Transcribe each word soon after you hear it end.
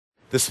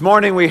This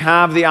morning we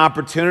have the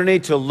opportunity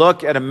to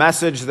look at a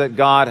message that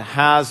God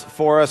has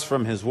for us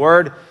from His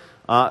Word,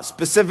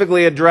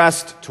 specifically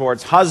addressed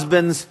towards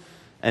husbands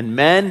and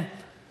men.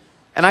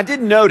 And I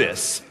did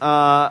notice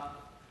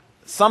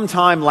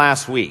sometime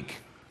last week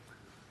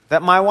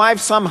that my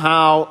wife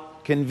somehow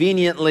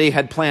conveniently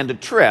had planned a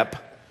trip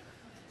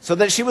so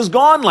that she was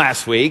gone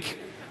last week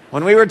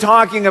when we were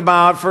talking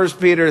about 1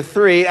 Peter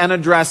 3 and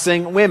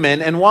addressing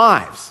women and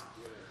wives.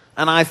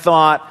 And I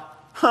thought,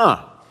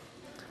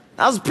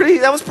 that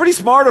was pretty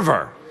smart of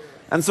her.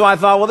 And so I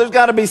thought, well, there's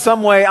got to be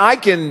some way I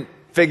can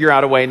figure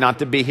out a way not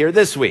to be here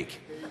this week.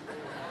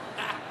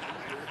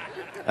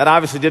 That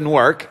obviously didn't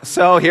work,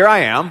 so here I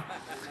am.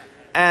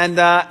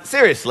 And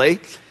seriously,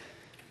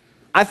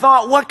 I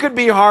thought, what could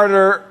be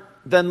harder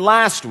than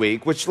last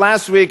week, which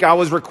last week I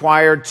was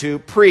required to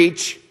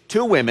preach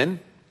to women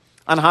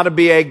on how to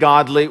be a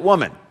godly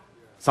woman,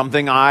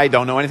 something I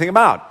don't know anything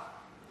about.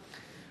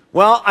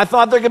 Well, I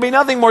thought there could be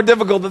nothing more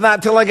difficult than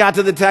that till I got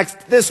to the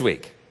text this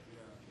week.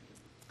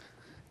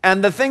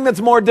 And the thing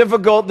that's more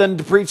difficult than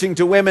preaching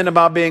to women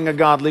about being a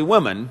godly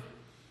woman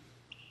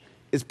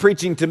is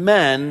preaching to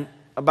men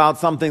about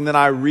something that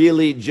I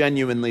really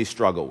genuinely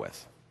struggle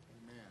with.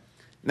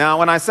 Now,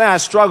 when I say I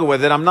struggle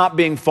with it, I'm not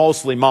being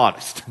falsely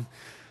modest.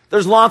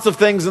 There's lots of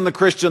things in the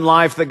Christian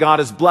life that God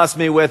has blessed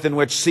me with and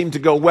which seem to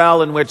go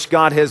well, in which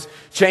God has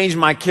changed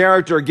my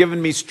character or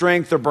given me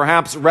strength or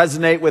perhaps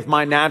resonate with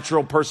my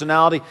natural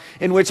personality,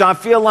 in which I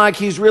feel like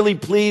He's really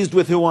pleased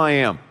with who I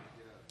am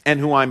and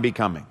who I'm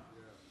becoming.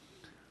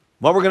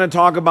 What we're going to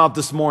talk about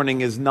this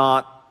morning is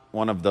not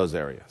one of those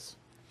areas.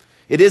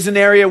 It is an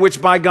area which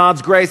by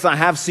God's grace I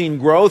have seen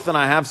growth and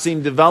I have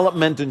seen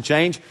development and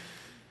change,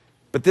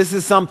 but this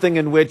is something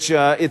in which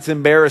it's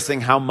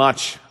embarrassing how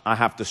much I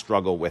have to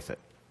struggle with it.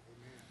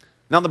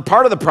 Now, the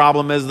part of the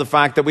problem is the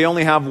fact that we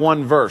only have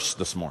one verse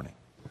this morning.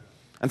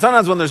 And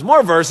sometimes when there's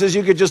more verses,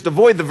 you could just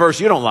avoid the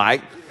verse you don't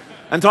like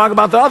and talk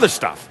about the other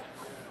stuff.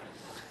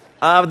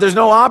 But there's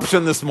no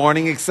option this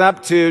morning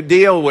except to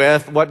deal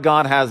with what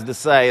God has to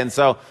say. And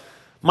so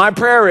my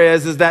prayer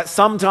is that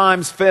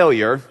sometimes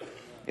failure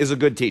is a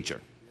good teacher.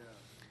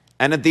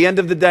 And at the end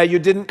of the day, you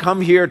didn't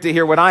come here to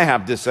hear what I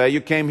have to say.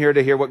 You came here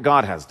to hear what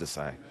God has to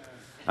say.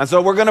 And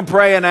so we're going to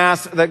pray and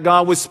ask that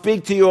God would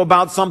speak to you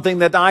about something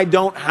that I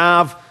don't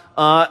have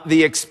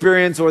the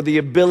experience or the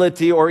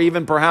ability or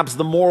even perhaps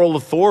the moral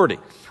authority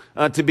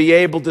to be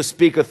able to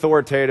speak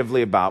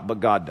authoritatively about, but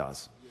God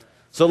does.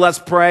 So let's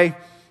pray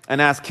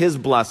and ask His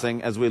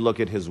blessing as we look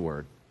at His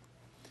Word.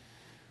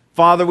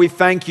 Father, we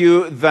thank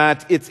you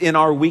that it's in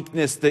our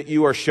weakness that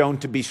you are shown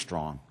to be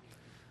strong.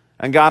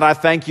 And God, I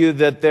thank you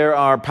that there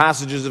are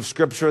passages of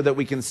Scripture that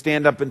we can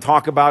stand up and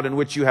talk about in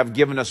which you have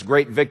given us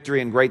great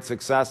victory and great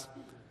success.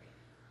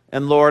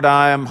 And Lord,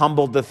 I am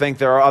humbled to think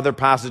there are other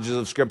passages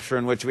of Scripture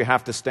in which we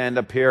have to stand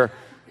up here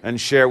and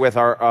share with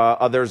our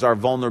others our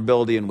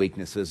vulnerability and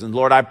weaknesses. And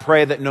Lord, I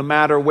pray that no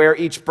matter where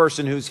each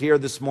person who's here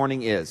this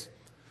morning is,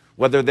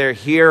 whether they're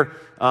here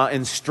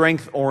in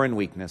strength or in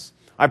weakness,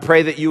 I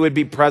pray that you would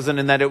be present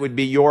and that it would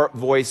be your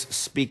voice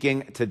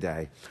speaking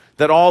today.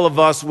 That all of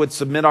us would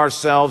submit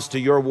ourselves to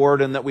your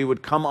word and that we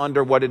would come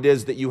under what it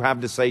is that you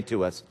have to say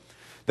to us.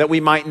 That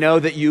we might know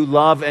that you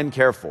love and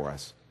care for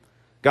us.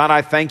 God,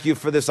 I thank you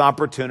for this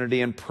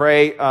opportunity and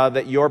pray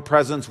that your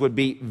presence would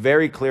be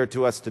very clear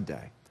to us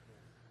today.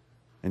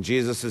 In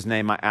Jesus'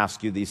 name I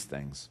ask you these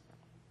things.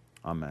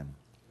 Amen.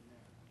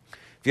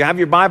 If you have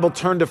your Bible,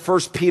 turn to 1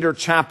 Peter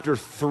chapter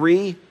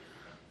 3.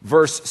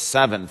 Verse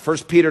 7. 1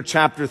 Peter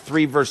chapter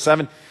 3, verse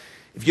 7.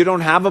 If you don't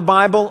have a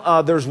Bible,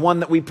 there's one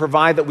that we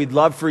provide that we'd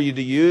love for you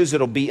to use.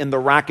 It'll be in the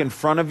rack in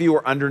front of you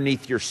or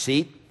underneath your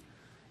seat.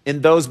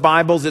 In those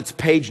Bibles, it's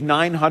page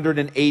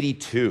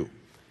 982.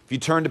 If you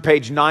turn to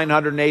page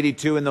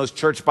 982 in those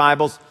church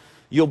Bibles,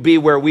 you'll be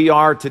where we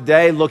are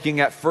today, looking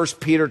at 1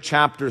 Peter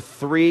chapter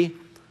 3,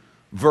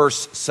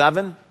 verse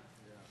 7.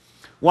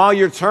 While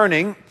you're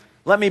turning,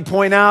 let me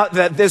point out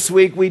that this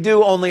week we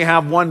do only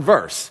have one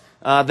verse.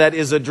 That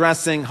is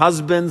addressing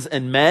husbands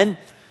and men.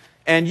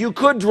 And you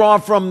could draw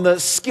from the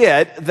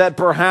skit that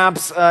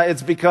perhaps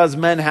it's because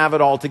men have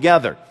it all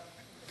together.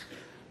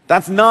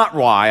 That's not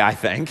why, I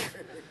think.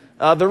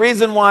 The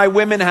reason why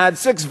women had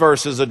 6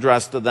 verses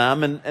addressed to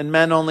them and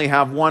men only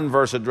have 1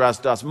 verse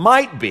addressed to us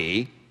might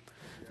be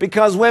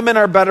because women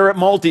are better at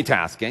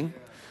multitasking.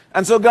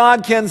 And so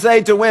God can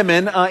say to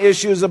women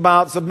issues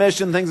about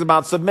submission, things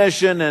about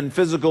submission and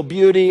physical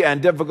beauty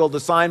and difficult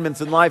assignments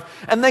in life,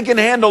 and they can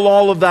handle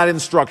all of that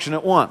instruction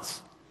at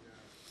once.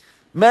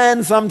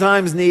 Men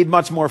sometimes need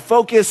much more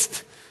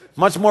focused,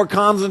 much more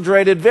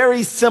concentrated,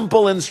 very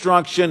simple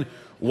instruction,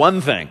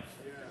 one thing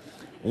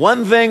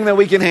that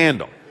we can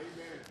handle.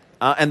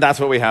 And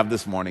that's what we have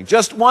this morning.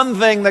 Just one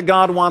thing that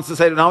God wants to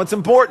say. Now, it's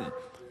important.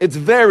 It's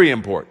very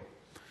important.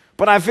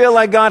 But I feel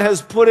like God has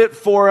put it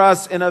for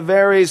us in a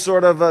very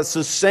sort of a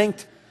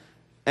succinct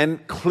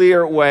and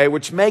clear way,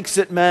 which makes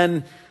it,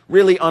 men,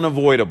 really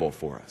unavoidable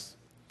for us.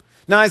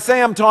 Now, I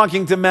say I'm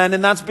talking to men,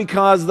 and that's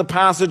because the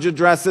passage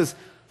addresses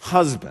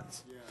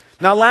husbands.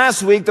 Now,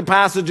 last week, the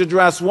passage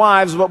addressed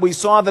wives, but we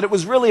saw that it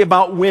was really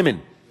about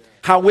women.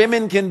 how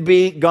women can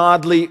be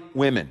godly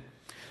women.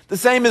 The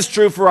same is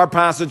true for our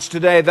passage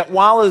today, that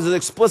while it is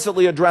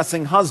explicitly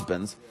addressing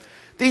husbands,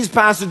 these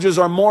passages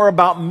are more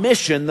about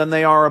mission than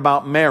they are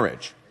about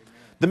marriage.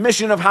 The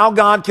mission of how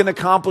God can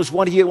accomplish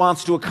what he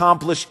wants to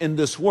accomplish in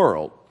this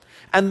world.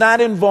 And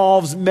that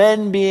involves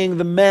men being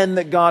the men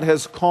that God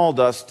has called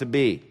us to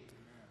be.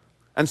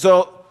 And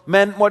so,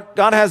 men, what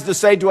God has to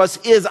say to us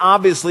is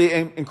obviously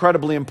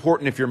incredibly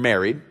important if you're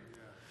married.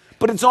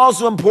 But it's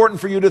also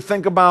important for you to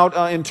think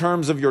about in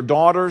terms of your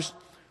daughters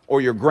or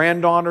your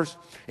granddaughters.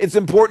 It's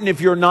important if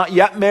you're not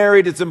yet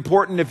married. It's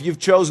important if you've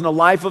chosen a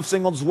life of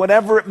singleness,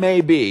 whatever it may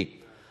be,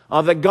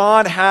 that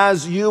God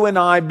has you and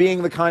I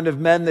being the kind of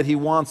men that he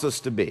wants us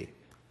to be.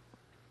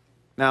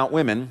 Now,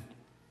 women,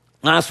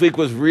 last week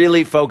was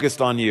really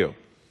focused on you.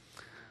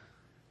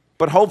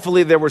 But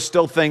hopefully there were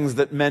still things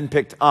that men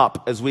picked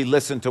up as we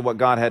listened to what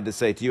God had to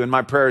say to you. And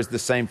my prayer is the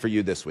same for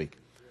you this week.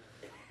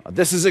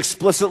 This is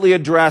explicitly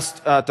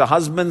addressed to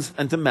husbands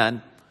and to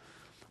men.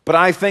 But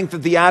I think that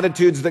the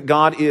attitudes that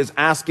God is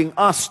asking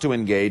us to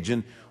engage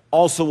in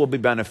also will be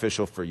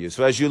beneficial for you.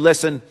 So as you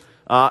listen,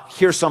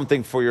 hear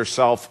something for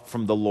yourself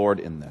from the Lord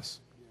in this.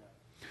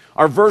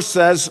 Our verse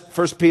says,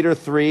 1 Peter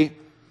 3,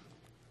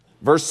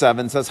 verse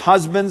 7 says,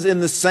 "Husbands, in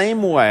the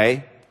same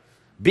way,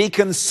 be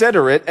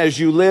considerate as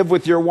you live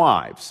with your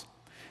wives,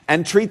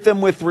 and treat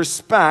them with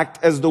respect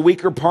as the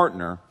weaker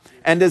partner,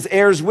 and as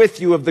heirs with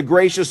you of the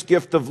gracious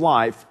gift of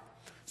life,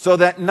 so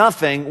that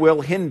nothing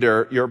will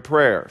hinder your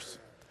prayers."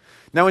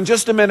 Now, in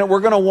just a minute, we're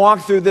going to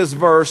walk through this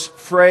verse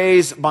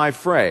phrase by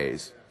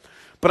phrase.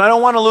 But I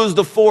don't want to lose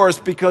the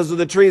forest because of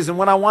the trees. And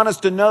what I want us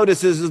to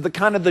notice is the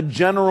kind of the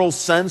general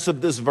sense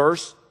of this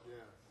verse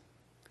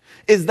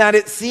is that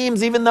it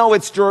seems, even though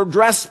it's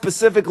addressed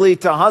specifically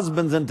to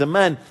husbands and to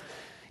men,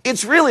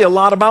 it's really a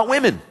lot about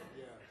women.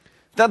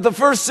 That the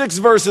first 6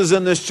 verses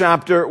in this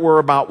chapter were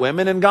about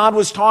women, and God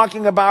was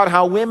talking about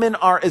how women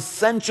are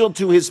essential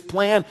to his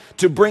plan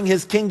to bring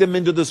his kingdom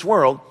into this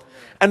world.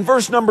 And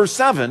verse number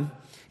 7,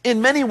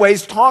 in many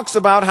ways, talks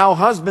about how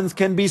husbands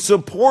can be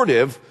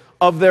supportive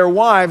of their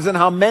wives and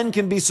how men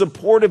can be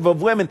supportive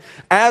of women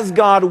as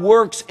God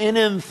works in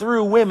and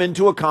through women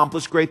to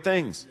accomplish great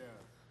things.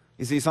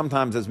 You see,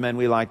 sometimes as men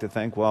we like to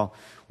think, well,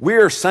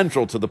 we're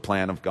central to the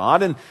plan of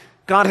God, and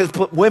God has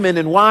put women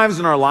and wives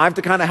in our life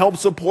to kind of help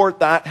support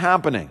that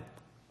happening.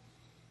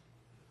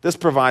 This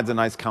provides a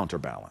nice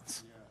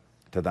counterbalance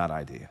to that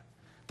idea.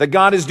 That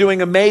God is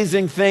doing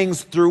amazing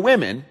things through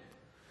women,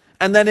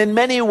 and that in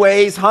many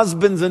ways,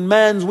 husbands and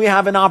men, we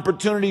have an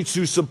opportunity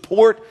to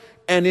support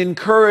and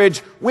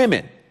encourage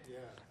women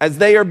as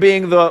they are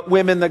being the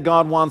women that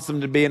God wants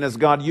them to be and as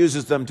God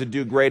uses them to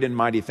do great and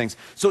mighty things.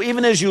 So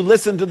even as you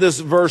listen to this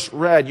verse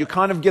read, you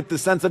kind of get the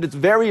sense that it's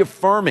very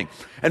affirming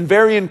and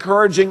very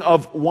encouraging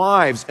of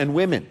wives and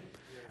women.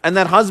 And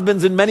that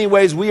husbands, in many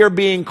ways, we are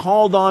being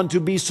called on to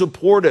be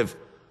supportive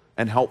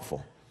and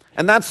helpful.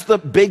 And that's the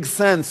big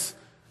sense.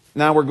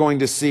 Now we're going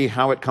to see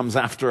how it comes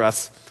after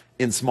us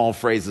in small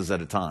phrases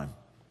at a time.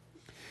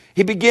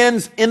 He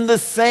begins in the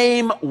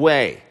same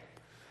way.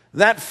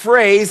 That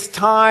phrase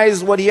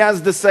ties what he has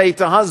to say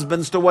to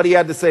husbands to what he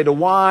had to say to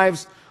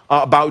wives,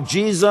 about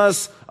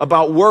Jesus,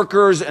 about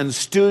workers and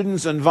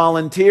students and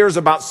volunteers,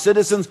 about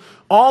citizens,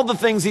 all the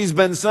things he's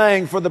been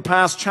saying for the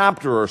past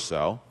chapter or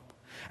so.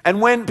 And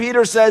when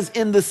Peter says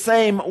in the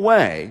same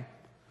way,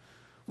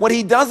 what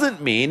he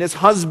doesn't mean is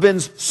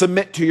husbands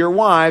submit to your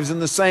wives in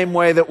the same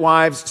way that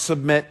wives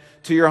submit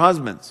to your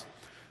husbands.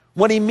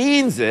 What he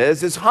means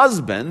is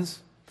husbands,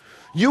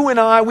 you and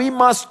I, we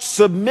must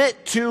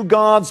submit to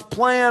God's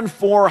plan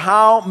for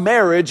how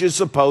marriage is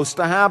supposed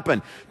to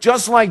happen.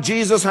 Just like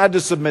Jesus had to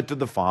submit to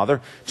the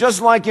Father,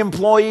 just like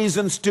employees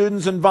and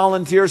students and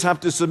volunteers have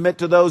to submit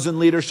to those in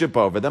leadership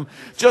over them,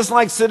 just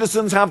like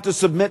citizens have to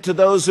submit to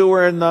those who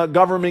are in the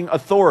governing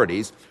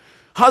authorities,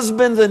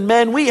 husbands and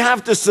men, we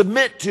have to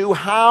submit to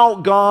how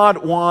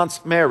God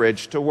wants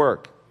marriage to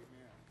work.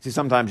 See,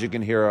 sometimes you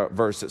can hear a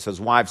verse that says,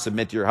 wives,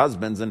 submit to your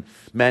husbands, and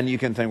men, you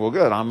can think, well,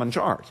 good, I'm in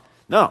charge.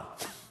 No.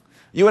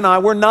 You and I,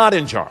 we're not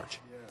in charge.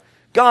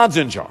 God's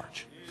in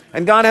charge.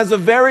 And God has a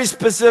very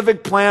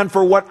specific plan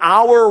for what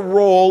our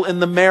role in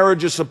the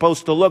marriage is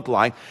supposed to look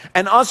like.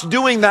 And us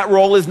doing that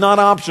role is not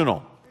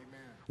optional.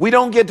 We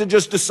don't get to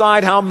just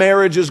decide how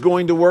marriage is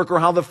going to work or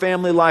how the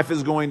family life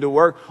is going to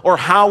work or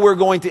how we're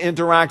going to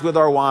interact with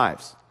our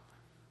wives.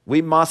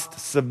 We must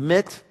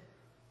submit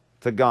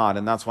to God.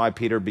 And that's why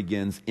Peter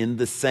begins in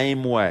the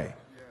same way.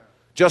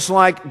 Just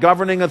like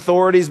governing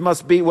authorities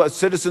must be,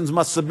 citizens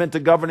must submit to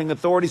governing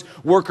authorities,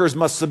 workers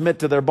must submit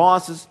to their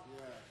bosses.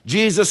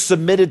 Jesus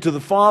submitted to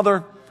the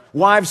Father,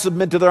 wives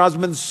submit to their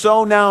husbands.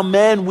 So now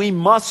men, we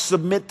must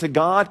submit to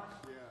God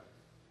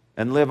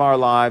and live our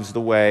lives the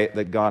way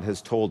that God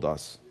has told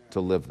us to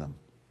live them.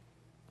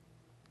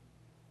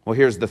 Well,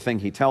 here's the thing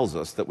he tells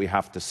us that we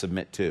have to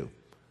submit to.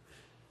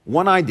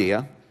 One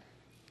idea,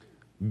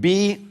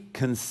 be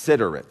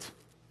considerate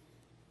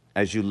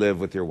as you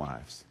live with your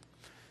wives.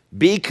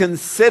 Be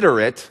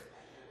considerate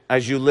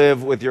as you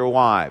live with your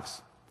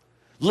wives.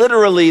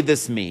 Literally,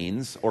 this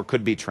means, or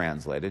could be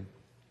translated,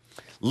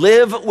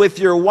 Live with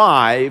your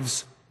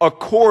wives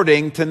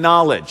according to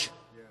knowledge.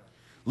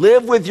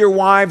 Live with your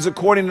wives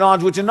according to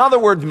knowledge, which in other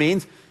words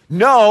means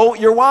know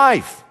your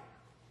wife.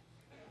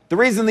 The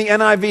reason the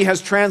NIV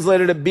has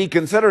translated it be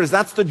considerate is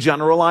that's the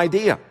general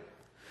idea.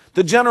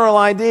 The general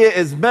idea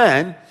is,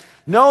 men,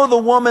 know the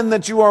woman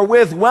that you are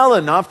with well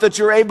enough that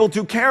you're able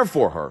to care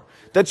for her,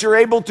 that you're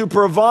able to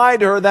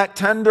provide her that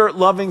tender,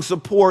 loving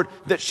support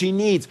that she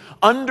needs.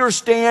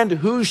 Understand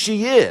who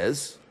she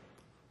is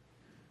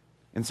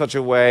in such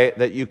a way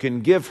that you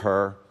can give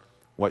her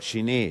what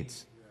she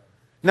needs.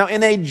 Now,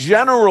 in a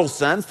general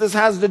sense, this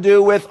has to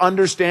do with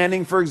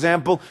understanding, for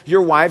example,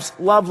 your wife's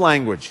love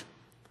language.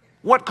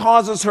 What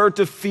causes her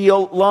to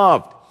feel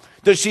loved?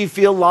 Does she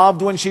feel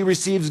loved when she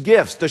receives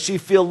gifts? Does she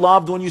feel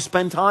loved when you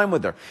spend time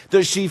with her?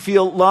 Does she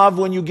feel loved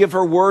when you give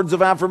her words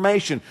of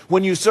affirmation,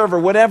 when you serve her,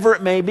 whatever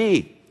it may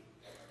be?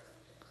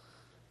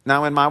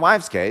 Now, in my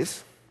wife's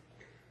case,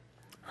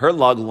 her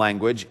love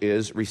language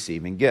is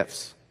receiving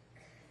gifts,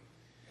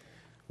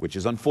 which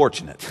is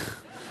unfortunate.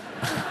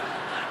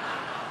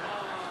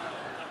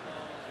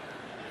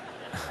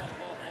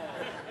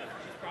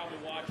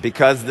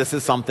 Because this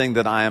is something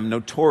that I am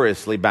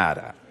notoriously bad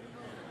at.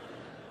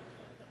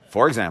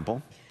 For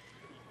example,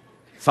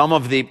 some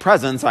of the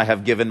presents I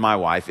have given my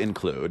wife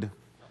include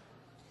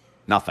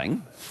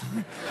nothing,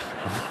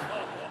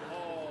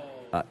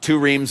 2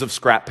 reams of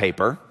scrap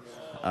paper,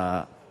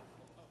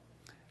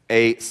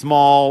 a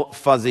small,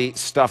 fuzzy,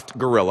 stuffed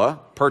gorilla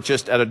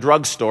purchased at a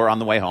drugstore on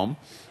the way home,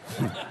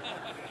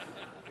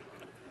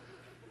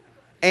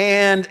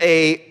 and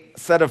a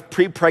set of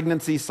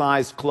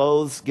pre-pregnancy-sized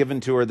clothes given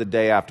to her the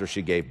day after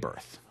she gave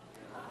birth.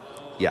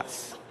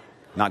 Yes,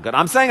 not good.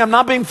 I'm saying I'm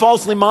not being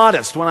falsely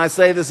modest when I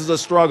say this is a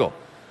struggle.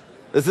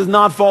 This is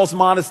not false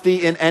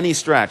modesty in any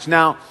stretch.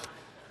 Now,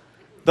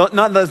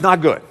 that's not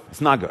good.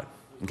 It's not good.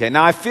 Okay,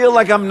 now I feel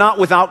like I'm not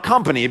without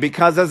company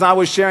because as I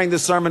was sharing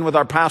this sermon with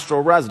our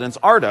pastoral residents,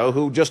 Ardo,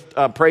 who just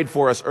prayed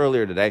for us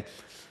earlier today,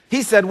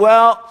 he said,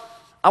 well,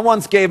 I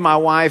once gave my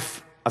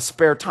wife a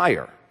spare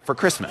tire for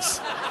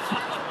Christmas.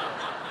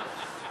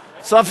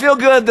 So I feel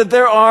good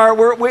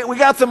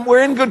that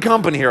we're in good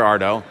company here,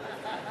 Ardo.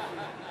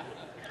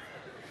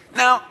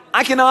 Now,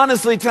 I can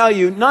honestly tell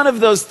you, none of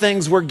those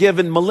things were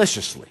given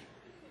maliciously.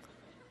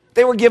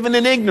 They were given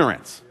in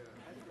ignorance.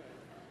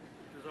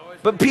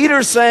 But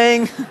Peter's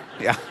saying,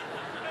 yeah.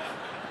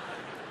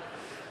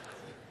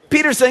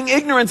 Peter's saying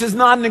ignorance is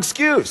not an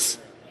excuse.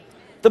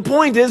 The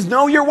point is,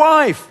 know your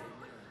wife.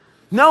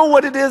 Know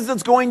what it is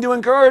that's going to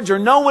encourage her.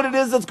 Know what it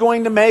is that's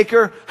going to make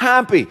her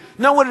happy.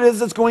 Know what it is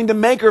that's going to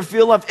make her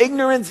feel loved.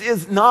 Ignorance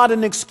is not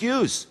an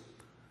excuse.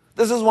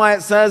 This is why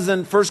it says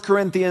in 1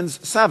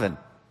 Corinthians 7.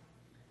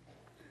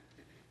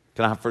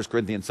 Can I have 1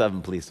 Corinthians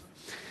 7, please?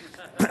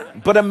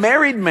 But a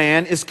married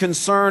man is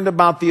concerned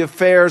about the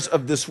affairs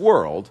of this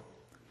world,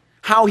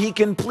 how he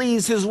can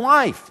please his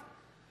wife.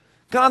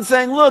 God's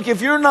saying, look,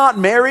 if you're not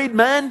married,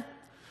 men,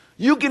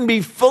 you can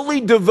be fully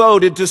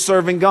devoted to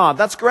serving God.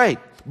 That's great.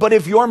 But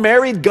if you're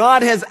married,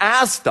 God has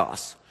asked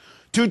us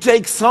to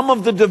take some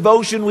of the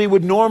devotion we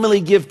would normally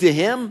give to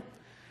Him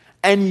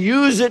and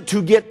use it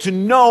to get to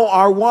know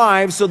our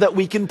wives so that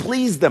we can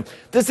please them.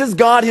 This is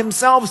God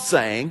Himself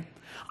saying,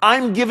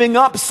 I'm giving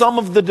up some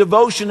of the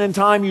devotion and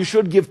time you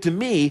should give to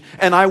me,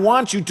 and I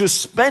want you to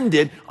spend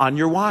it on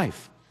your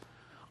wife.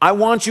 I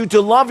want you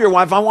to love your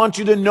wife. I want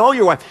you to know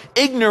your wife.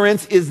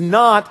 Ignorance is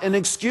not an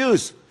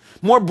excuse.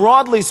 More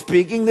broadly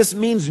speaking, this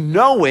means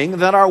knowing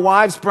that our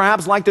wives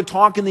perhaps like to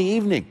talk in the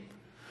evening,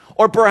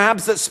 or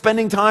perhaps that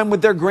spending time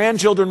with their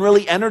grandchildren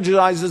really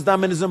energizes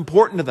them and is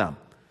important to them.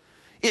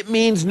 It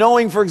means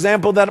knowing, for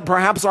example, that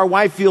perhaps our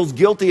wife feels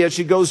guilty as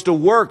she goes to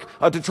work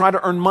to try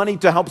to earn money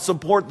to help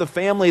support the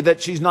family,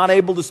 that she's not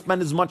able to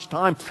spend as much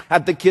time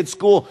at the kids'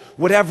 school,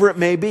 whatever it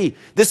may be.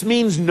 This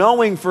means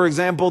knowing, for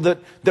example,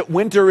 that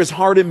winter is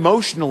hard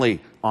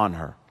emotionally on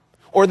her,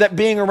 or that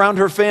being around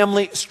her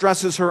family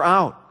stresses her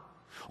out,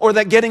 or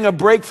that getting a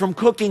break from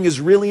cooking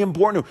is really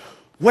important.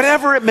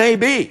 Whatever it may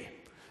be,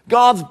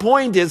 God's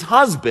point is,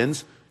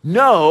 husbands,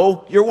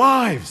 know your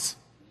wives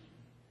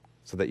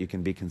so that you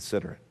can be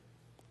considerate,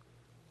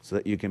 so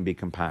that you can be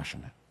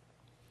compassionate,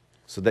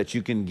 so that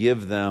you can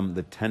give them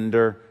the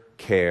tender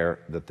care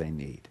that they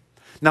need.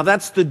 Now,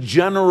 that's the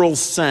general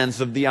sense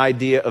of the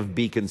idea of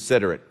be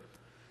considerate.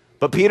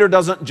 But Peter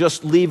doesn't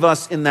just leave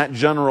us in that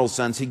general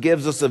sense. He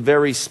gives us a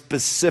very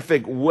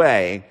specific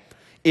way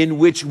in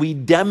which we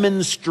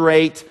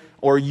demonstrate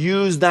or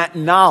use that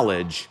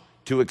knowledge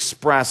to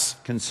express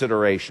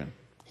consideration.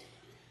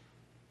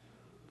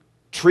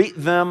 Treat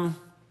them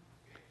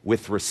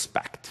with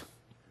respect.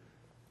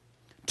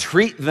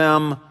 Treat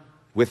them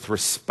with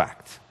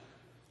respect.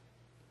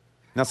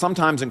 Now,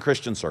 sometimes in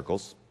Christian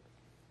circles,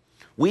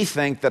 we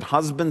think that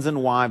husbands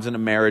and wives in a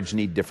marriage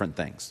need different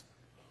things.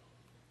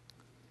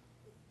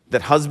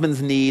 That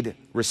husbands need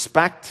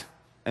respect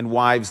and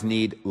wives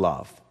need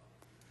love.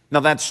 Now,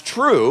 that's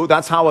true.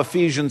 That's how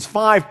Ephesians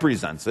 5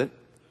 presents it.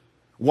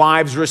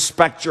 Wives,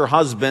 respect your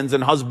husbands,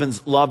 and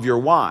husbands, love your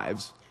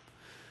wives.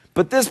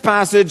 But this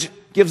passage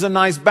gives a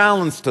nice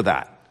balance to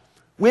that.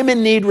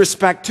 women need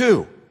respect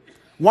too.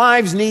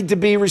 Wives need to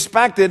be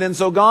respected. And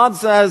so God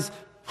says,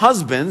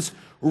 husbands,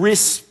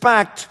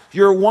 respect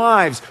your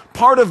wives.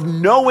 Part of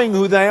knowing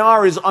who they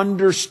are is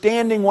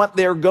understanding what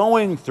they're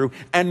going through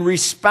and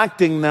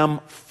respecting them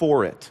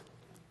for it.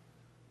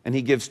 And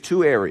he gives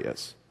two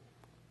areas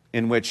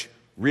in which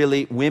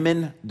really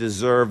women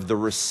deserve the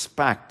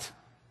respect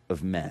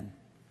of men.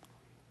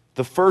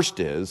 The first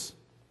is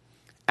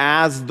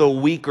as the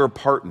weaker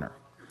partner.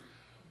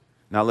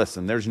 Now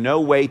listen, there's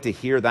no way to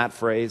hear that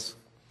phrase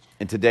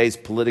in today's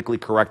politically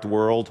correct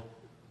world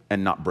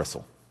and not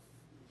bristle.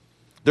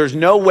 There's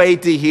no way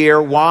to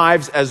hear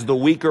wives as the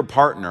weaker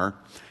partner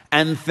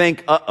and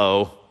think,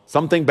 uh-oh,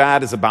 something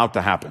bad is about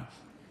to happen.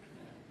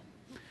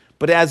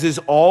 But as is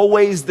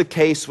always the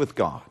case with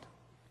God,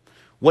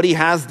 what he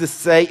has to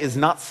say is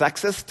not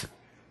sexist,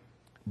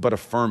 but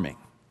affirming,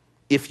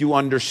 if you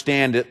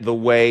understand it the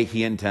way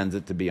he intends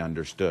it to be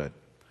understood.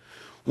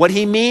 What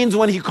he means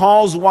when he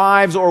calls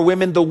wives or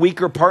women the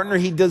weaker partner,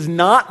 he does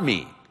not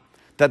mean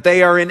that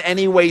they are in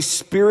any way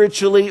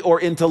spiritually or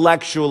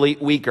intellectually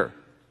weaker.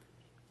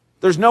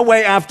 There's no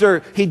way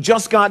after he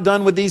just got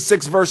done with these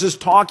 6 verses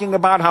talking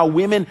about how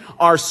women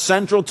are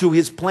central to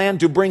his plan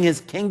to bring his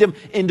kingdom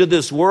into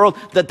this world,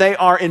 that they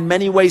are in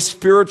many ways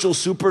spiritual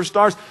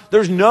superstars.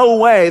 There's no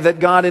way that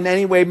God in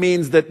any way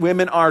means that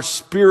women are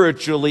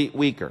spiritually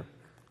weaker.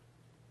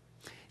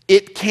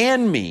 It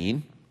can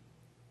mean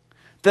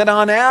that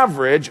on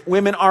average,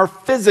 women are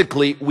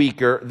physically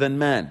weaker than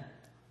men.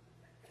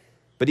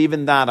 But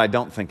even that I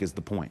don't think is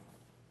the point.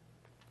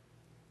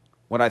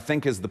 What I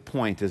think is the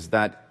point is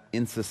that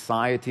in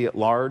society at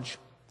large,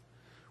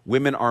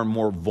 women are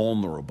more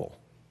vulnerable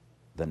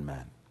than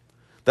men.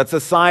 That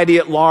society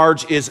at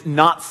large is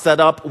not set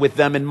up with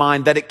them in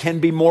mind, that it can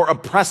be more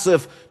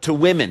oppressive to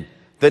women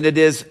than it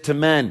is to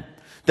men.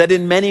 That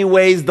in many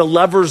ways the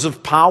levers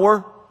of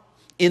power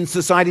in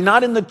society,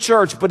 not in the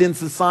church, but in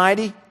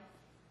society,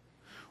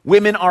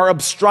 women are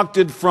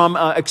obstructed from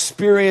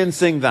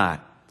experiencing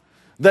that.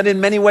 That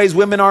in many ways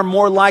women are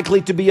more likely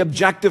to be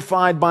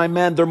objectified by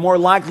men. They're more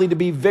likely to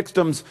be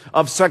victims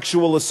of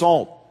sexual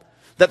assault.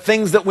 That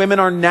things that women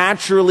are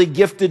naturally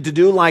gifted to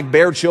do, like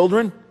bear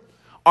children,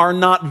 are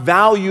not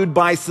valued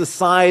by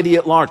society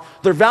at large.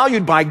 They're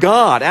valued by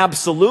God,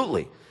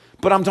 absolutely.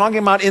 But I'm talking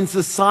about in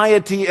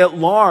society at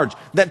large,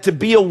 that to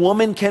be a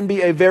woman can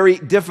be a very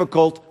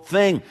difficult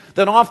thing.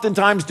 That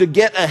oftentimes to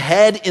get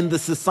ahead in the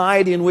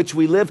society in which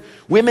we live,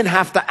 women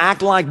have to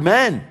act like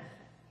men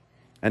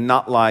and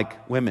not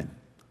like women.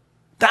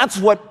 That's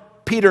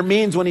what Peter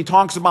means when he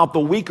talks about the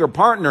weaker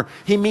partner.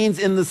 He means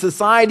in the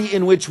society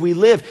in which we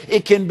live,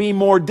 it can be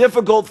more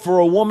difficult for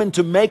a woman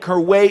to make her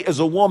way as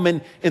a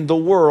woman in the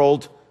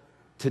world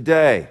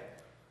today.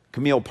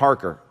 Camille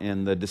Parker,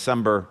 in the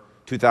December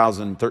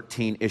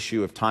 2013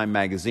 issue of Time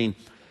magazine,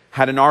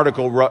 had an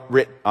article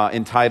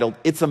entitled,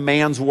 "It's a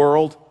Man's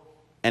World,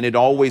 and It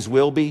Always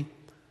Will Be,"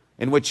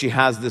 in which she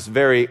has this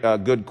very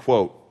good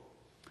quote.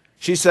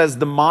 She says,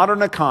 "The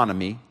modern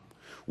economy,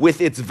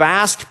 with its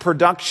vast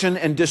production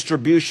and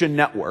distribution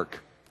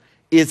network,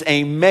 is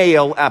a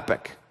male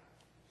epic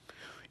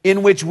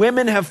in which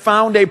women have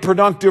found a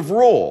productive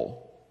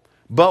role,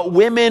 but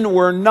women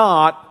were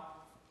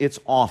not its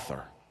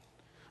author."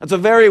 That's a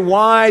very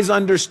wise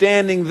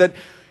understanding, that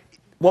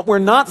what we're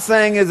not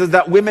saying is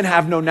that women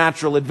have no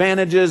natural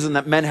advantages and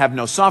that men have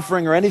no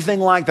suffering or anything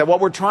like that. What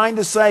we're trying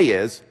to say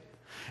is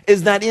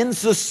that in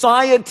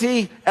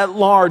society at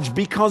large,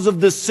 because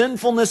of the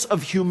sinfulness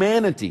of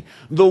humanity,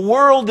 the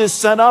world is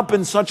set up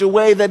in such a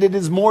way that it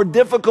is more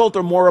difficult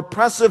or more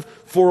oppressive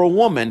for a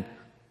woman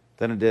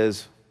than it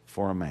is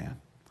for a man.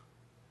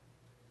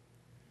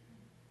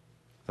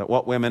 That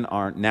what women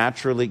are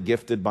naturally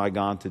gifted by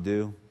God to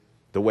do,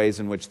 the ways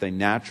in which they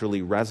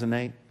naturally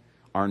resonate,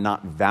 are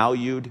not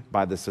valued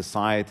by the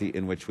society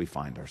in which we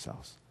find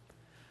ourselves.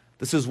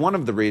 This is one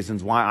of the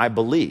reasons why I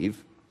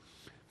believe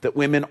that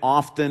women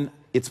often,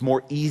 it's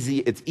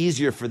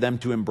easier for them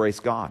to embrace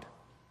God.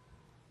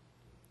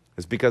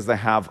 It's because they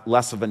have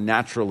less of a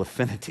natural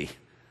affinity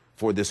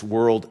for this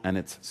world and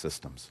its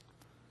systems.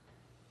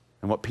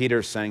 And what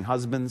Peter's saying,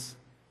 husbands,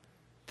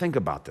 think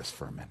about this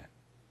for a minute.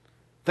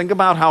 Think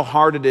about how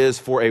hard it is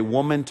for a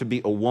woman to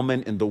be a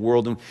woman in the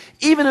world, and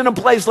even in a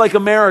place like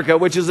America,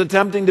 which is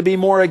attempting to be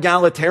more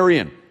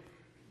egalitarian.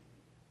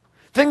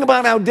 Think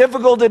about how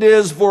difficult it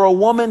is for a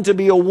woman to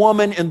be a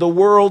woman in the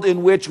world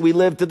in which we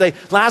live today.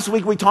 Last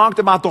week we talked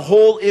about the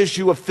whole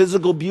issue of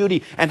physical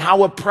beauty and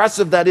how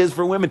oppressive that is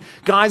for women.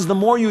 Guys, the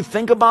more you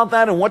think about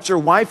that and what your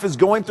wife is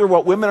going through,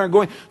 what women are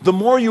going, the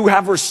more you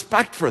have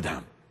respect for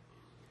them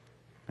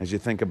as you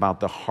think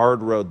about the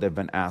hard road they've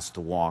been asked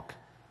to walk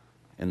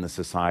in the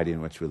society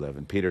in which we live.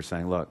 And Peter's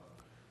saying, look,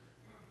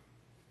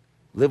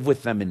 live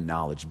with them in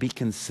knowledge, be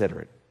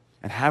considerate,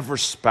 and have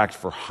respect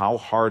for how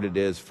hard it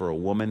is for a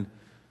woman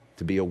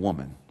to be a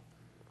woman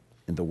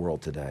in the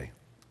world today.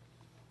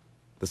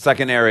 The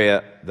second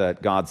area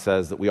that God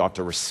says that we ought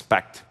to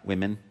respect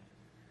women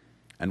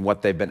and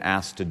what they've been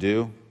asked to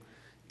do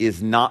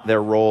is not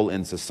their role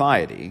in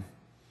society.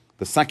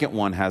 The second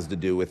one has to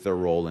do with their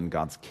role in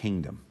God's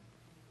kingdom.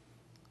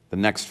 the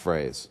next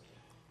phrase.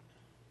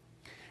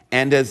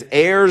 And as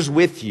heirs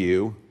with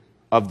you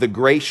of the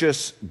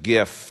gracious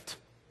gift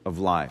of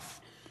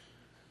life.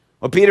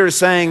 What Peter is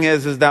saying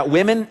is that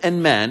women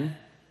and men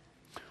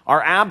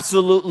are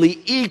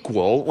absolutely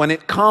equal when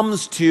it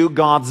comes to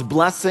God's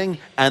blessing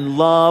and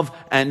love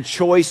and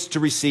choice to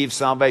receive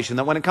salvation.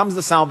 That when it comes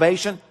to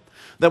salvation,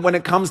 that when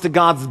it comes to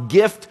God's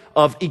gift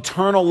of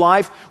eternal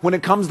life, when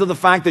it comes to the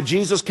fact that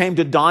Jesus came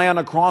to die on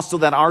a cross so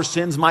that our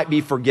sins might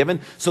be forgiven,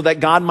 so that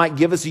God might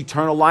give us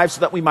eternal life,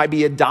 so that we might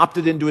be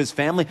adopted into his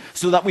family,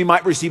 so that we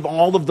might receive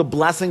all of the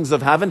blessings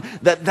of heaven,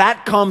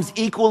 that comes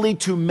equally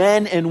to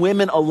men and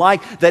women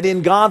alike, that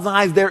in God's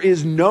eyes there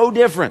is no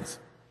difference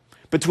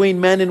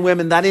between men and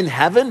women, that in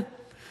heaven,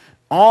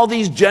 all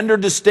these gender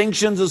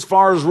distinctions as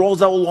far as roles,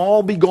 that will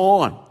all be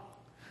gone.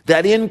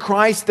 That in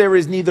Christ there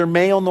is neither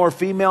male nor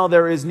female,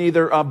 there is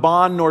neither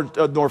bond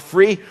nor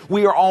free.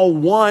 We are all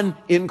one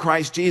in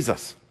Christ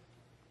Jesus.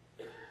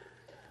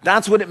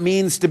 That's what it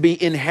means to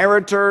be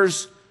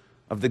inheritors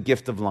of the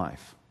gift of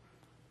life.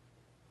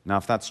 Now,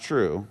 if that's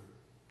true,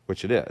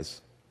 which it is,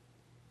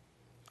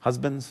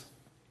 husbands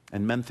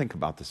and men, think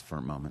about this for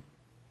a moment.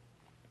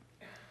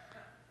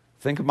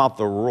 Think about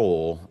the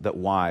role that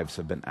wives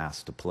have been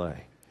asked to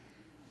play.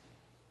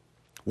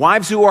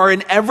 Wives who are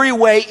in every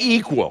way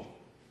equal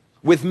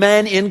with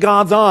men in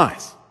God's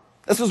eyes.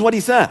 This is what he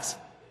says.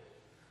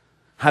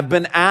 Have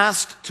been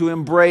asked to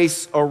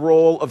embrace a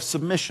role of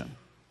submission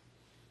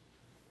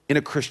in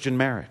a Christian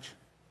marriage.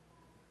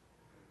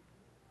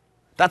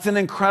 That's an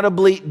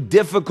incredibly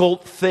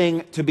difficult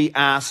thing to be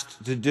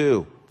asked to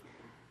do.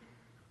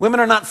 Women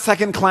are not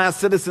second-class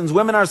citizens.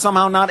 Women are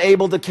somehow not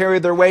able to carry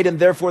their weight, and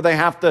therefore they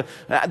have to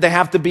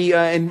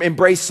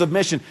embrace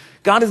submission.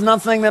 God is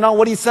not saying that. No,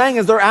 what he's saying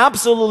is they're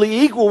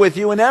absolutely equal with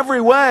you in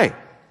every way.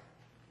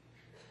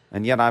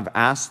 And yet I've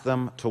asked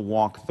them to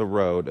walk the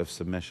road of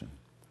submission.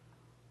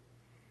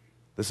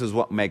 This is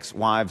what makes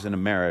wives in a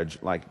marriage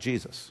like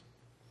Jesus.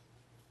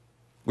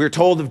 We're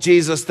told of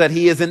Jesus that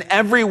he is in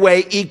every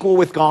way equal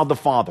with God the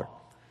Father.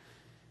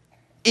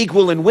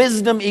 Equal in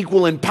wisdom,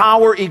 equal in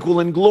power,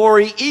 equal in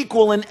glory,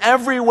 equal in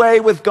every way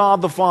with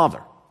God the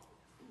Father.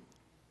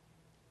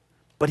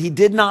 But he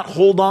did not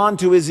hold on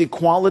to his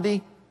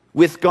equality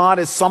with God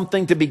as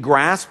something to be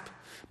grasped,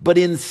 but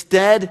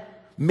instead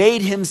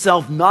made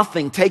himself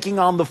nothing, taking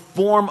on the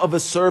form of a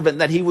servant,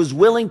 that he was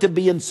willing to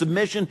be in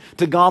submission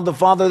to God the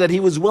Father, that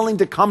he was willing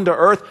to come to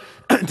earth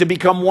to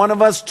become one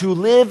of us, to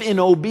live in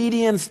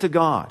obedience to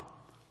God.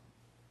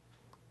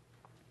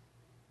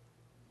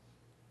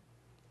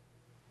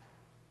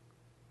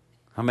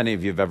 How many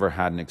of you have ever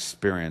had an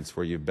experience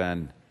where you've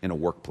been in a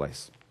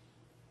workplace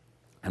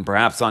and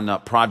perhaps on a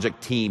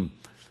project team,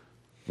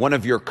 one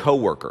of your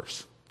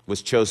coworkers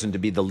was chosen to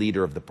be the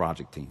leader of the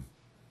project team?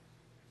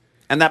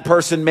 And that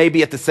person may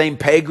be at the same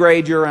pay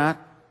grade you're at.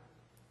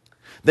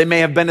 They may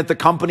have been at the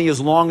company as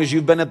long as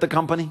you've been at the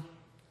company.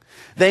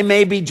 They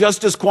may be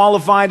just as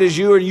qualified as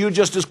you, or you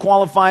just as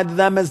qualified to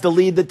them as to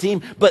lead the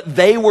team, but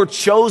they were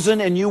chosen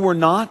and you were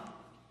not.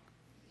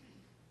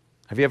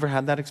 Have you ever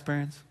had that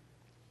experience?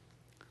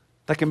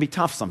 That can be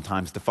tough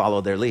sometimes to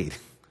follow their lead.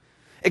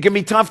 It can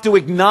be tough to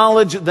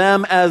acknowledge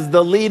them as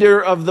the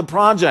leader of the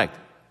project.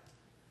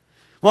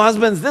 Well,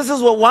 husbands, this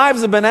is what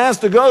wives have been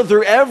asked to go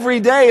through every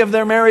day of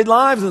their married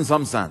lives in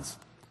some sense.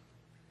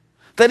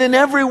 That in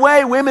every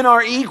way, women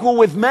are equal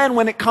with men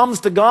when it comes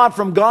to God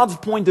from God's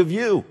point of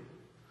view.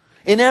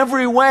 In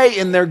every way,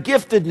 in their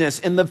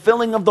giftedness, in the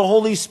filling of the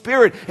Holy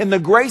Spirit, in the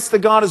grace that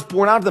God has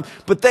poured out to them.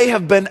 But they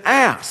have been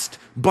asked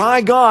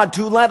by God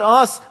to let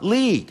us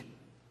lead.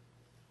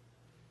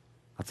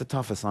 That's a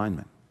tough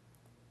assignment.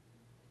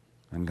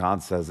 And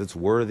God says it's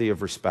worthy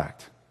of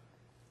respect.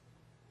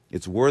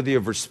 It's worthy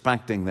of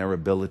respecting their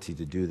ability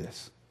to do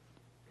this.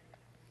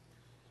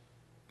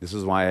 This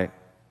is why,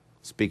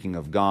 speaking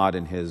of God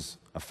and his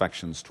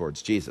affections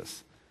towards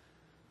Jesus,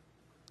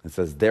 it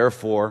says,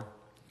 therefore,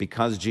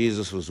 because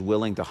Jesus was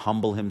willing to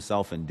humble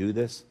himself and do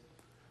this,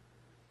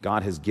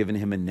 God has given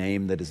him a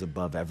name that is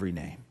above every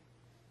name.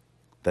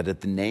 That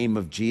at the name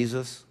of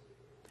Jesus,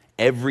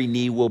 every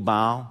knee will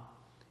bow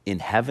in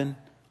heaven,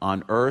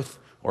 on earth,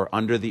 or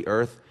under the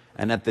earth.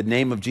 And at the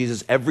name of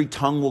Jesus, every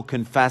tongue will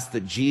confess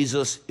that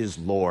Jesus is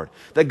Lord.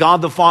 That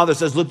God the Father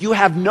says, look, you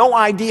have no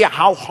idea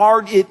how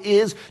hard it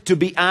is to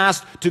be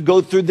asked to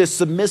go through this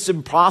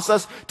submissive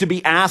process, to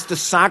be asked to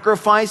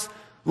sacrifice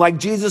like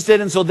Jesus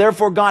did. And so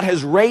therefore God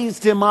has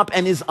raised him up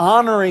and is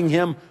honoring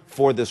him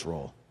for this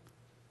role.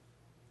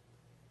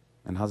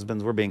 And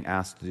husbands, we're being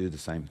asked to do the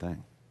same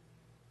thing.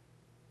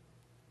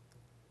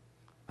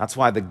 That's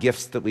why the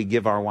gifts that we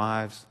give our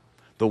wives,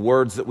 the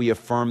words that we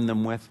affirm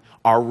them with,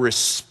 our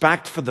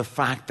respect for the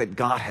fact that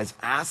God has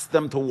asked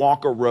them to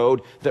walk a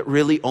road that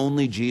really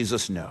only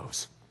Jesus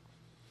knows.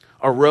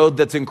 A road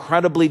that's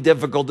incredibly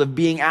difficult, of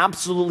being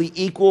absolutely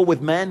equal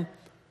with men,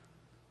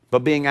 but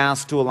being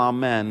asked to allow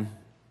men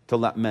to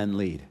let men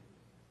lead.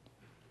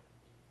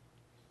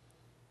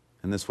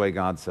 In this way,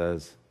 God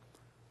says,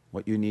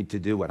 what you need to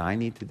do, what I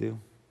need to do,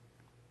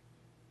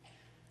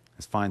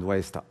 is find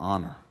ways to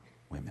honor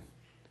women,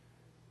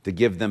 to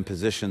give them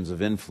positions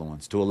of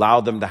influence, to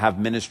allow them to have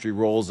ministry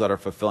roles that are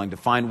fulfilling, to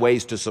find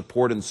ways to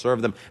support and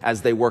serve them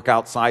as they work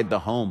outside the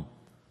home,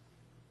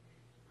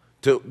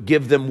 to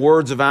give them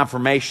words of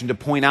affirmation, to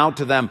point out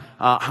to them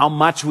how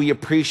much we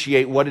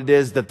appreciate what it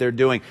is that they're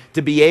doing,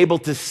 to be able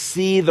to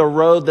see the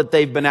road that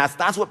they've been asked.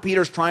 That's what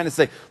Peter's trying to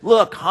say.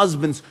 Look,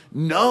 husbands,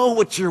 know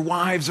what your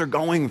wives are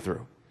going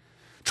through.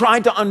 Try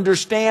to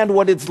understand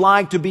what it's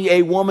like to be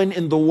a woman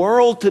in the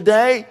world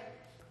today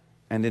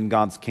and in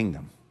God's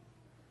kingdom.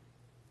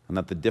 And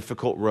that the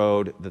difficult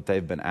road that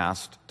they've been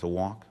asked to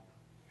walk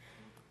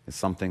is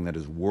something that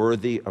is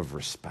worthy of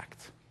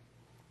respect.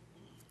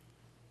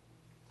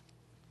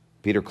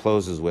 Peter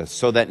closes with,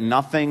 so that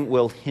nothing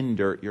will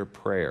hinder your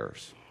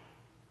prayers.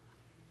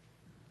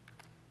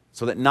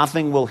 So that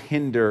nothing will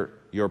hinder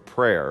your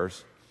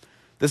prayers.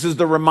 This is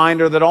the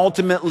reminder that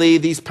ultimately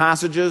these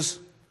passages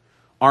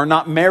are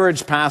not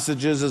marriage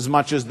passages as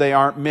much as they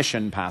are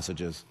mission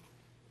passages.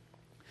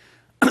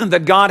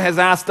 That God has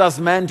asked us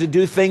men to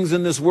do things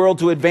in this world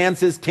to advance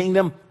His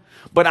kingdom,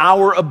 but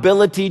our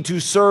ability to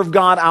serve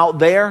God out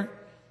there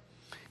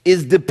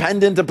is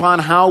dependent upon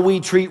how we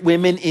treat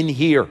women in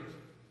here.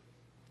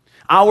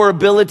 Our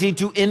ability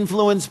to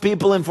influence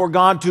people and for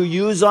God to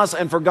use us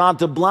and for God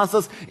to bless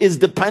us is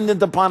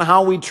dependent upon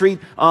how we treat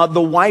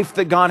the wife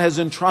that God has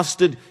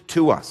entrusted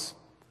to us.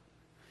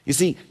 You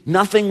see,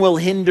 nothing will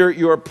hinder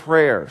your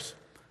prayers.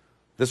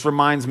 This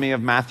reminds me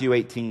of Matthew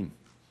 18.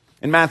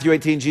 In Matthew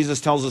 18, Jesus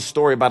tells a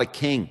story about a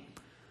king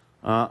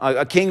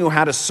who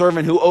had a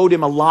servant who owed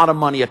him a lot of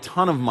money, a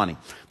ton of money.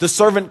 The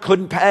servant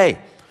couldn't pay.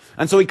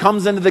 And so he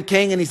comes into the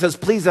king and he says,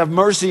 please have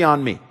mercy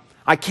on me.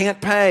 I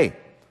can't pay.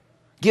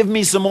 Give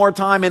me some more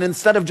time. And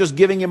instead of just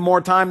giving him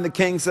more time, the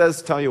king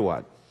says, tell you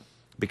what,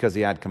 because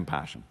he had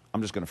compassion,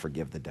 I'm just going to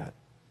forgive the debt.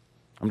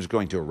 I'm just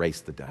going to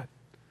erase the debt.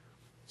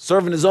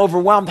 Servant is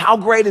overwhelmed. How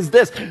great is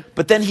this?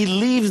 But then he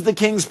leaves the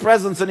king's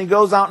presence and he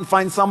goes out and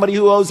finds somebody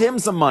who owes him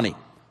some money.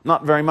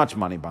 Not very much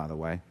money, by the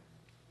way.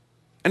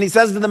 And he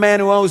says to the man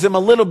who owes him a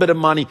little bit of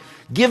money,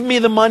 give me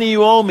the money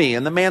you owe me.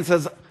 And the man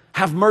says,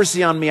 have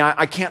mercy on me.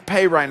 I can't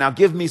pay right now.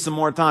 Give me some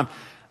more time.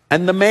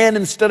 And the man,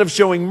 instead of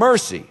showing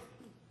mercy,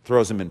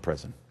 throws him in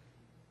prison.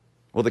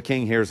 Well, the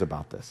king hears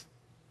about this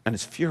and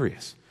is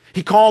furious.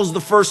 He calls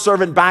the first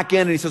servant back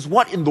in and he says,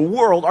 what in the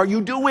world are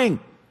you doing?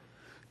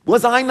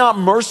 Was I not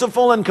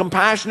merciful and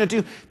compassionate to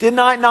you? Did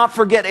I not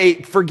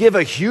forgive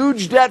a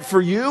huge debt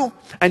for you?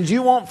 And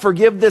you won't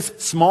forgive this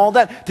small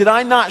debt? Did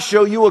I not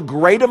show you a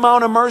great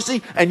amount of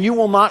mercy? And you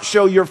will not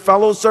show your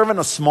fellow servant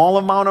a small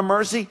amount of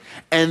mercy?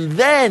 And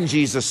then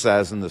Jesus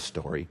says in the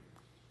story,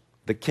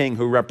 the king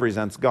who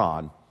represents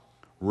God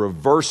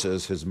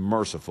reverses his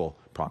merciful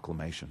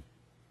proclamation.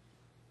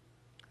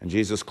 And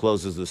Jesus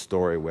closes the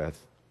story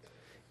with,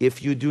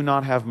 if you do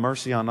not have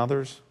mercy on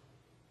others,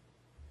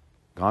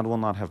 God will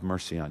not have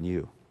mercy on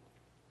you.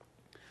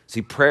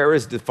 See, prayer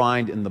is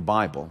defined in the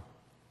Bible,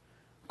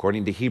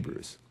 according to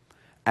Hebrews,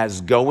 as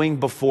going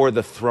before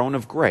the throne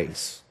of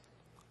grace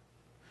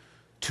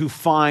to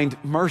find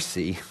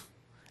mercy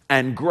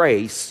and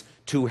grace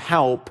to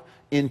help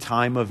in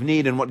time of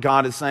need. And what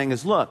God is saying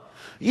is, look,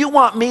 you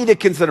want me to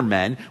consider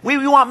men.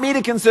 You want me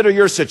to consider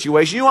your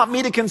situation. You want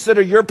me to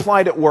consider your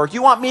plight at work.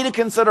 You want me to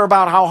consider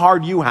about how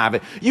hard you have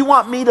it. You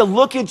want me to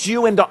look at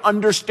you and to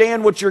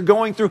understand what you're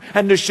going through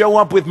and to show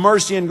up with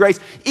mercy and grace.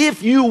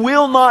 If you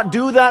will not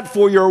do that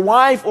for your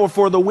wife or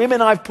for the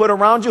women I've put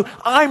around you,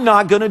 I'm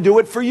not going to do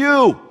it for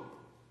you.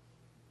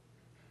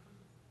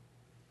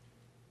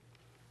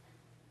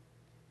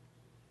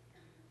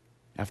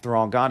 After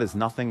all, God is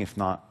nothing if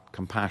not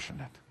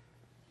compassionate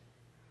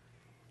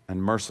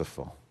and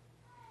merciful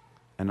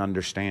and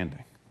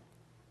understanding.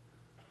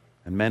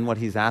 And men, what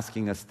He's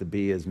asking us to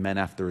be is men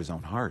after His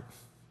own heart.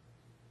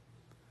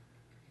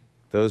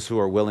 Those who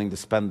are willing to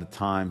spend the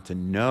time to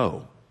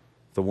know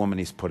the woman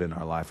He's put in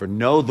our life, or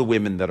know the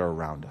women that are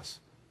around us,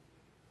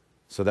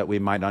 so that we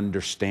might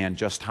understand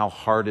just how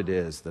hard it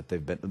is that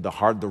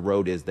the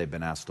road is they've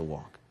been asked to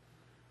walk,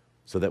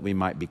 so that we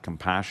might be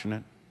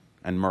compassionate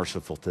and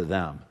merciful to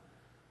them.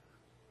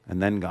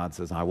 And then God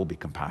says, I will be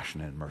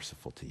compassionate and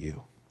merciful to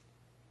you.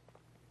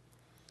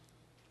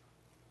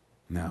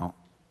 Now,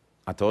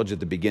 I told you at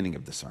the beginning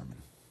of the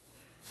sermon,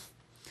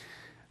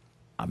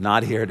 I'm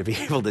not here to be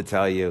able to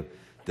tell you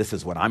this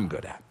is what I'm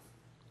good at.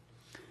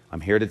 I'm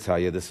here to tell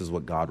you this is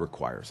what God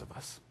requires of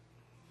us.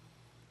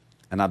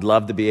 And I'd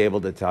love to be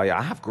able to tell you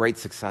I have great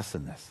success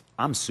in this.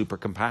 I'm super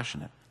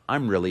compassionate.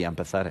 I'm really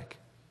empathetic.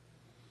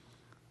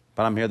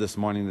 But I'm here this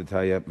morning to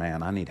tell you,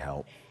 man, I need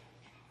help.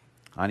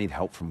 I need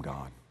help from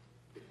God.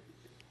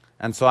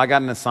 And so I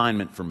got an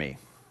assignment for me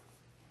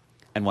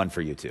and one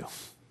for you too.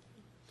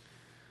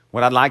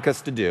 What I'd like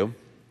us to do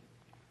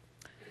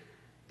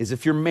is,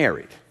 if you're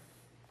married,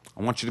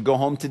 I want you to go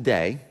home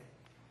today,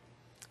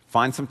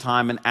 find some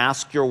time and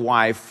ask your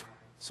wife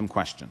some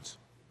questions.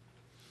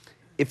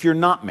 If you're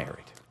not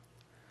married,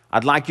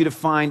 I'd like you to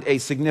find a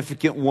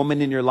significant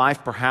woman in your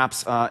life.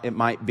 Perhaps it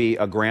might be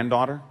a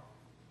granddaughter.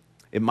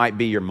 It might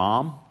be your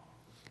mom.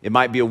 It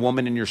might be a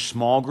woman in your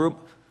small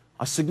group.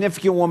 a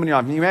significant woman in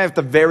your life. You may have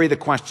to vary the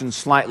questions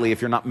slightly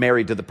if you're not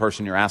married to the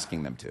person you're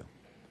asking them to.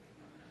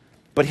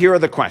 But here are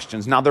the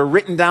questions. Now, they're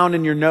written down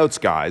in your notes,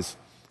 guys,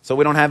 so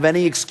we don't have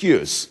any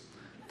excuse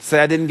to say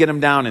I didn't get them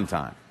down in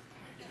time.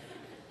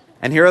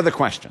 And here are the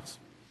questions.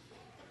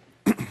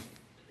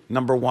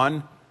 Number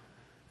one,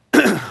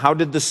 how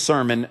did the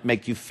sermon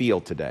make you feel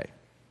today?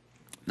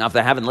 Now, if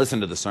they haven't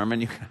listened to the sermon,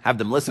 you can have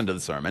them listen to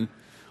the sermon.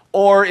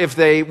 Or if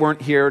they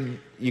weren't here,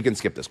 you can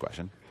skip this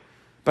question.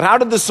 But how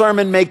did the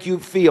sermon make you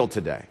feel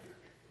today?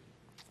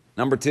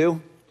 Number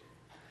two,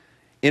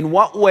 in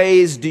what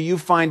ways do you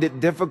find it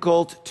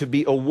difficult to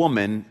be a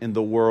woman in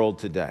the world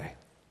today?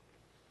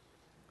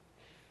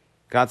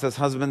 God says,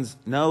 husbands,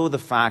 know the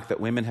fact that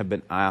women have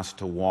been asked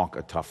to walk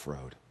a tough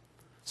road.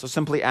 So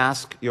simply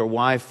ask your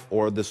wife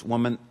or this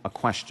woman a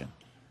question.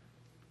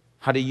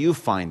 How do you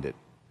find it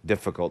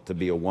difficult to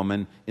be a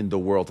woman in the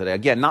world today?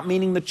 Again, not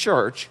meaning the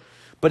church,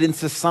 but in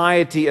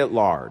society at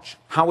large.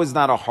 How is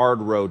that a hard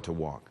road to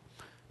walk?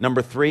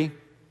 Number three,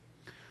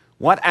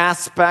 what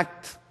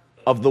aspect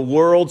of the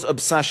world's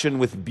obsession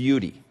with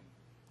beauty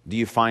do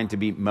you find to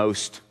be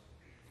most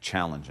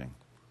challenging?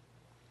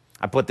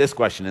 I put this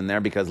question in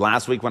there because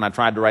last week when I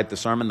tried to write the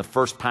sermon, the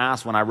first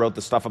pass when I wrote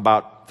the stuff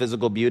about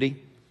physical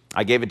beauty,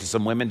 I gave it to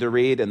some women to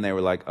read, and they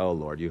were like, oh,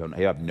 Lord, you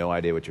have no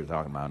idea what you're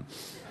talking about.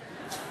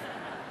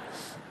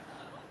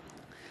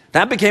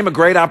 That became a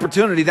great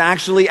opportunity to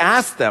actually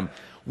ask them,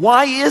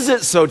 why is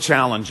it so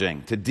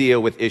challenging to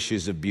deal with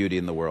issues of beauty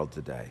in the world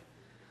today?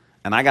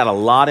 And I got a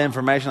lot of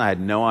information I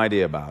had no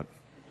idea about.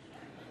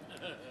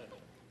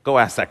 Go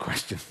ask that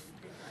question.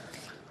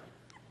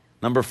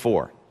 Number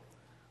four,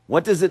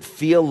 what does it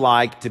feel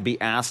like to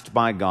be asked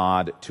by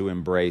God to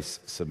embrace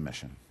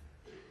submission?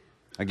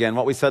 Again,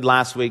 what we said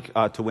last week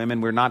to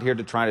women, we're not here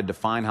to try to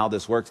define how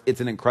this works.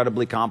 It's an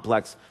incredibly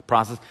complex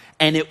process,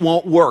 and it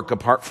won't work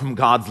apart from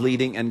God's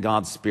leading and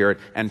God's Spirit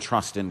and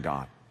trust in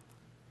God.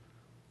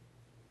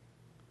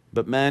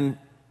 But men,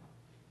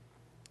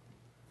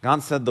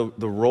 God said the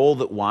role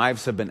that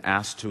wives have been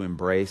asked to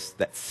embrace,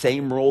 that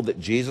same role that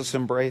Jesus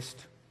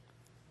embraced,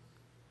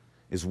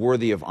 is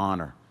worthy of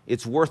honor.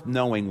 It's worth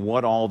knowing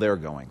what all they're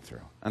going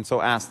through. And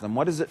so ask them,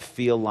 what does it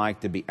feel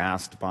like to be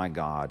asked by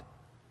God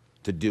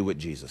to do what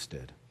Jesus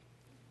did?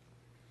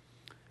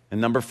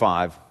 And number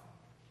five,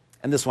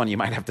 and this one you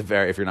might have to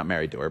vary if you're not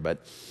married to her,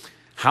 but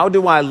how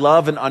do I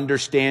love and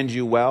understand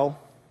you well?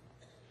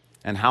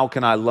 And how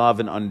can I love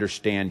and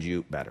understand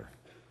you better?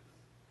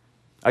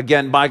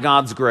 Again, by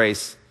God's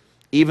grace,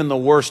 even the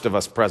worst of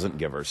us present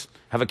givers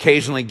have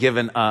occasionally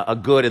given a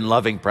good and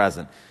loving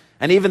present.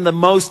 And even the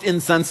most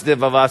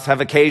insensitive of us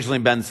have occasionally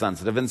been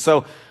sensitive. And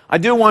so I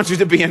do want you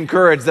to be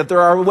encouraged that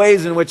there are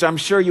ways in which I'm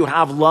sure you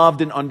have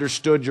loved and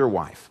understood your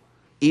wife,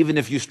 even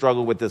if you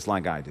struggle with this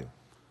like I do.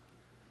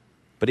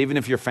 But even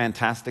if you're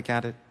fantastic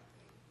at it,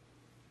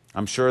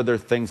 I'm sure there are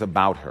things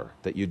about her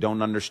that you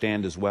don't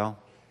understand as well.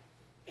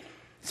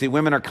 See,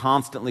 women are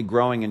constantly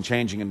growing and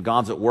changing, and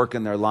God's at work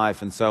in their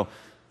life. And so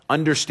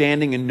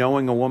understanding and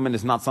knowing a woman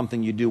is not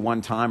something you do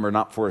one time or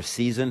not for a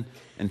season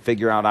and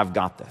figure out, I've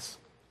got this.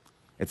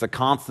 It's a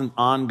constant,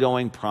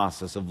 ongoing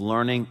process of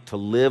learning to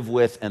live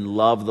with and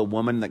love the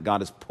woman that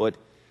God has put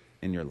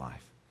in your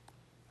life.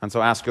 And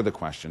so ask her the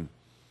question,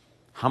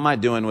 how am I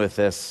doing with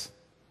this,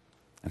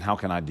 and how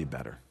can I do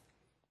better?